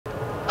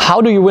How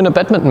do you win a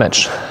badminton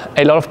match?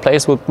 A lot of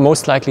players would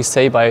most likely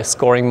say by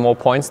scoring more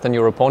points than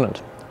your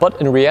opponent.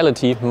 But in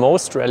reality,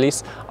 most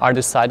rallies are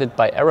decided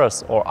by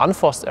errors or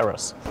unforced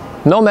errors.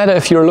 No matter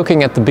if you're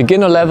looking at the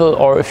beginner level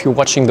or if you're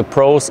watching the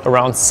pros,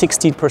 around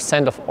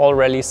 60% of all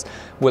rallies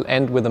will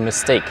end with a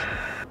mistake.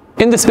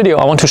 In this video,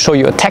 I want to show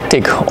you a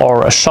tactic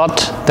or a shot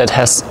that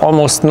has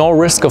almost no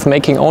risk of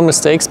making own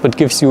mistakes, but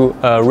gives you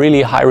a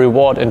really high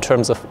reward in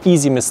terms of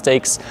easy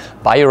mistakes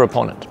by your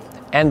opponent.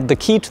 And the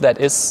key to that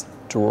is,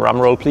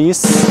 drum roll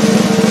please,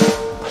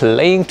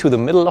 playing to the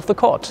middle of the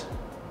court.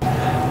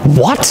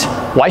 What?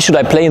 Why should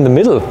I play in the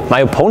middle? My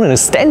opponent is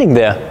standing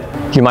there,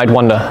 you might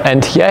wonder.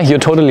 And yeah, you're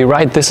totally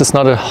right, this is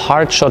not a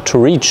hard shot to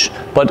reach.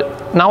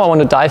 But now I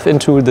want to dive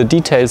into the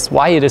details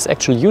why it is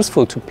actually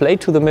useful to play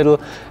to the middle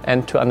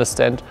and to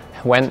understand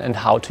when and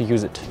how to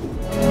use it.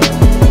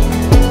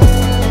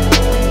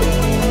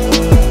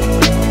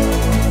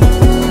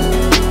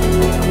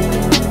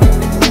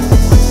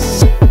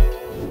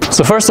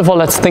 So first of all,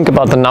 let's think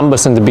about the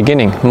numbers in the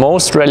beginning.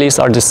 Most rallies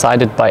are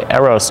decided by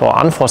errors or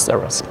unforced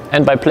errors.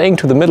 And by playing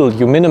to the middle,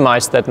 you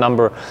minimize that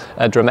number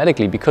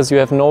dramatically, because you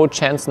have no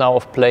chance now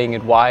of playing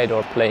it wide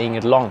or playing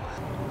it long.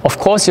 Of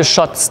course, your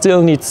shot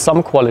still needs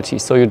some quality,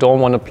 so you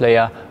don't want to play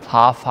a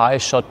half-high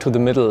shot to the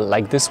middle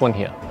like this one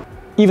here.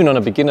 Even on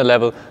a beginner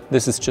level,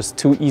 this is just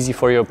too easy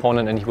for your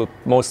opponent and he will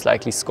most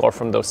likely score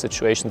from those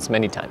situations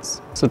many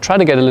times. So try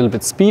to get a little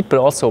bit speed, but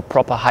also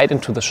proper height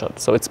into the shot.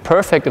 So it's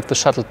perfect if the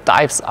shuttle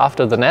dives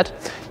after the net.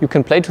 You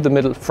can play to the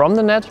middle from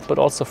the net, but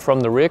also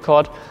from the rear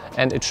court,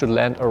 and it should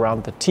land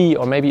around the tee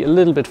or maybe a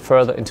little bit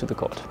further into the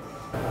court.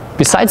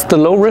 Besides the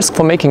low risk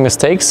for making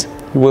mistakes,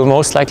 you will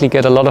most likely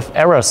get a lot of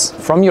errors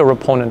from your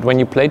opponent when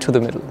you play to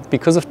the middle,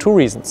 because of two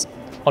reasons.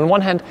 On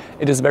one hand,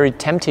 it is very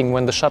tempting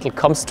when the shuttle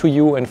comes to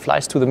you and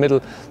flies to the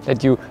middle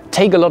that you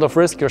take a lot of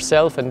risk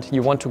yourself and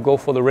you want to go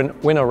for the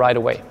winner right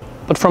away.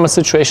 But from a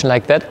situation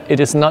like that, it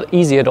is not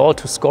easy at all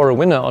to score a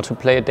winner or to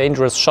play a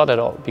dangerous shot at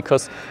all.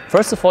 Because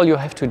first of all, you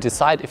have to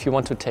decide if you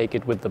want to take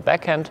it with the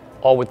backhand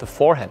or with the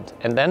forehand.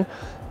 And then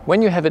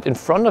when you have it in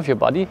front of your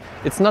body,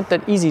 it's not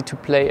that easy to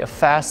play a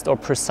fast or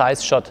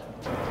precise shot.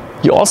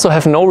 You also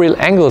have no real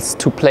angles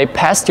to play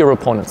past your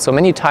opponent. So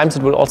many times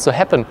it will also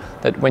happen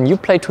that when you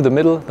play to the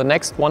middle, the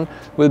next one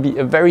will be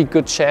a very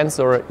good chance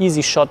or an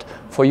easy shot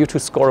for you to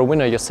score a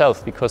winner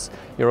yourself, because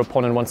your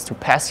opponent wants to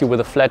pass you with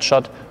a flat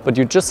shot, but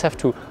you just have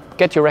to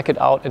get your racket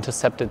out,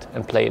 intercept it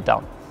and play it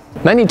down.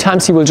 Many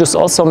times he will just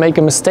also make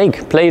a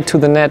mistake, play it to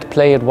the net,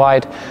 play it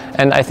wide.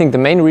 And I think the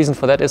main reason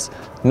for that is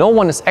no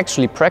one is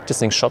actually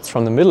practicing shots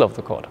from the middle of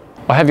the court.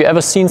 Or have you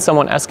ever seen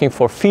someone asking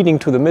for feeding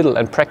to the middle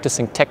and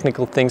practicing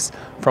technical things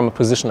from a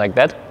position like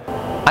that?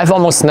 I've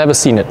almost never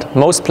seen it.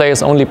 Most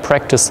players only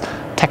practice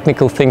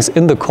technical things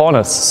in the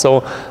corners, so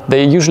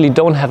they usually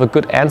don't have a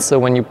good answer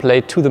when you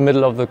play to the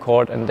middle of the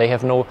court, and they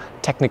have no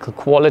technical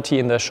quality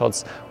in their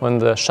shots when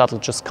the shuttle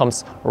just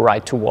comes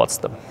right towards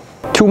them.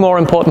 Two more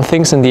important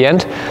things in the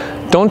end.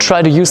 Don't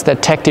try to use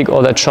that tactic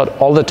or that shot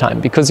all the time,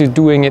 because you're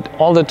doing it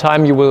all the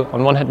time. You will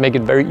on one hand make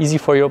it very easy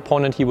for your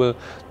opponent. He will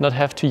not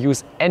have to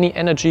use any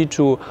energy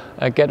to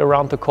get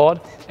around the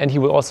court, and he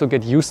will also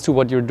get used to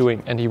what you're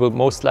doing, and he will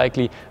most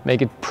likely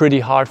make it pretty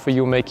hard for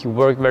you, make you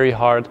work very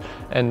hard,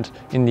 and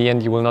in the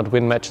end you will not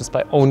win matches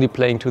by only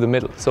playing to the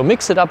middle. So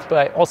mix it up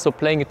by also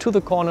playing it to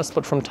the corners,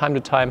 but from time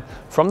to time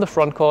from the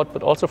front court,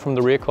 but also from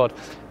the rear court.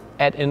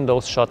 Add in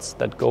those shots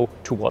that go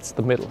towards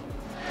the middle.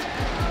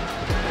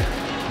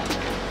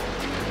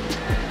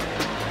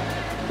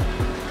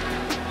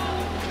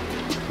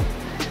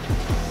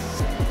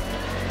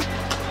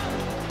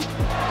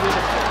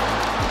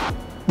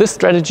 This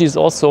strategy is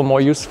also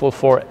more useful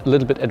for a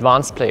little bit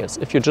advanced players.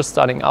 If you're just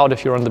starting out,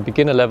 if you're on the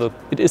beginner level,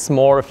 it is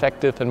more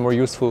effective and more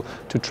useful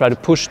to try to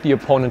push the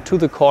opponent to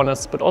the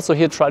corners, but also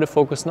here try to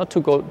focus not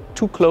to go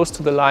too close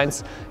to the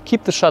lines,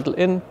 keep the shuttle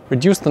in,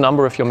 reduce the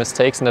number of your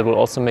mistakes, and that will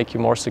also make you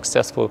more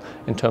successful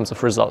in terms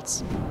of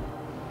results.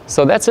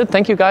 So that's it.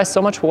 Thank you guys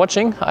so much for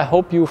watching. I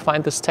hope you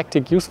find this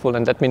tactic useful,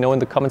 and let me know in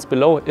the comments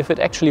below if it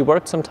actually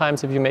worked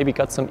sometimes, if you maybe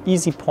got some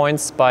easy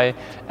points by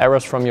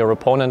errors from your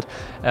opponent.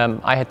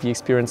 I had the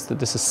experience that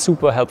this is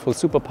super helpful,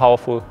 super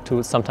powerful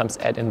to sometimes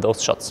add in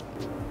those shots.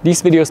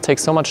 These videos take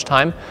so much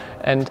time,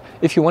 and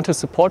if you want to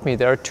support me,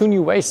 there are two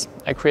new ways.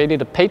 I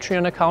created a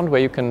Patreon account where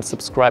you can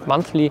subscribe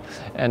monthly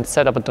and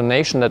set up a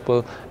donation that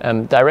will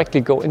directly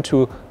go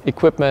into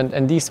equipment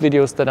and these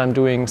videos that I'm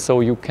doing,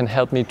 so you can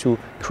help me to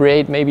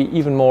create maybe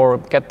even more,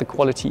 get the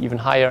quality even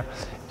higher.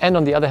 And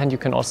on the other hand, you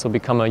can also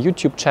become a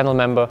YouTube channel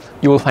member.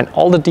 You will find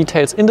all the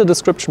details in the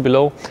description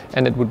below,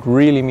 and it would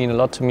really mean a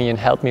lot to me and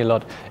help me a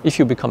lot if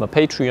you become a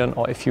Patreon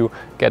or if you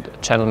get a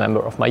channel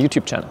member of my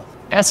YouTube channel.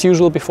 As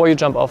usual, before you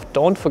jump off,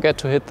 don't forget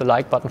to hit the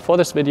like button for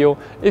this video.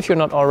 If you're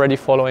not already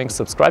following,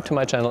 subscribe to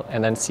my channel,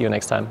 and then see you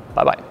next time.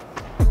 Bye bye.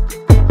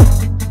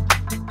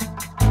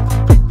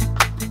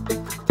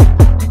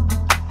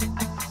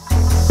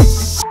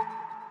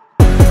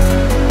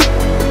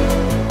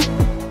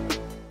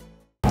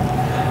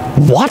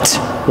 What?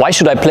 Why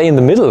should I play in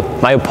the middle?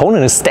 My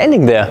opponent is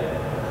standing there.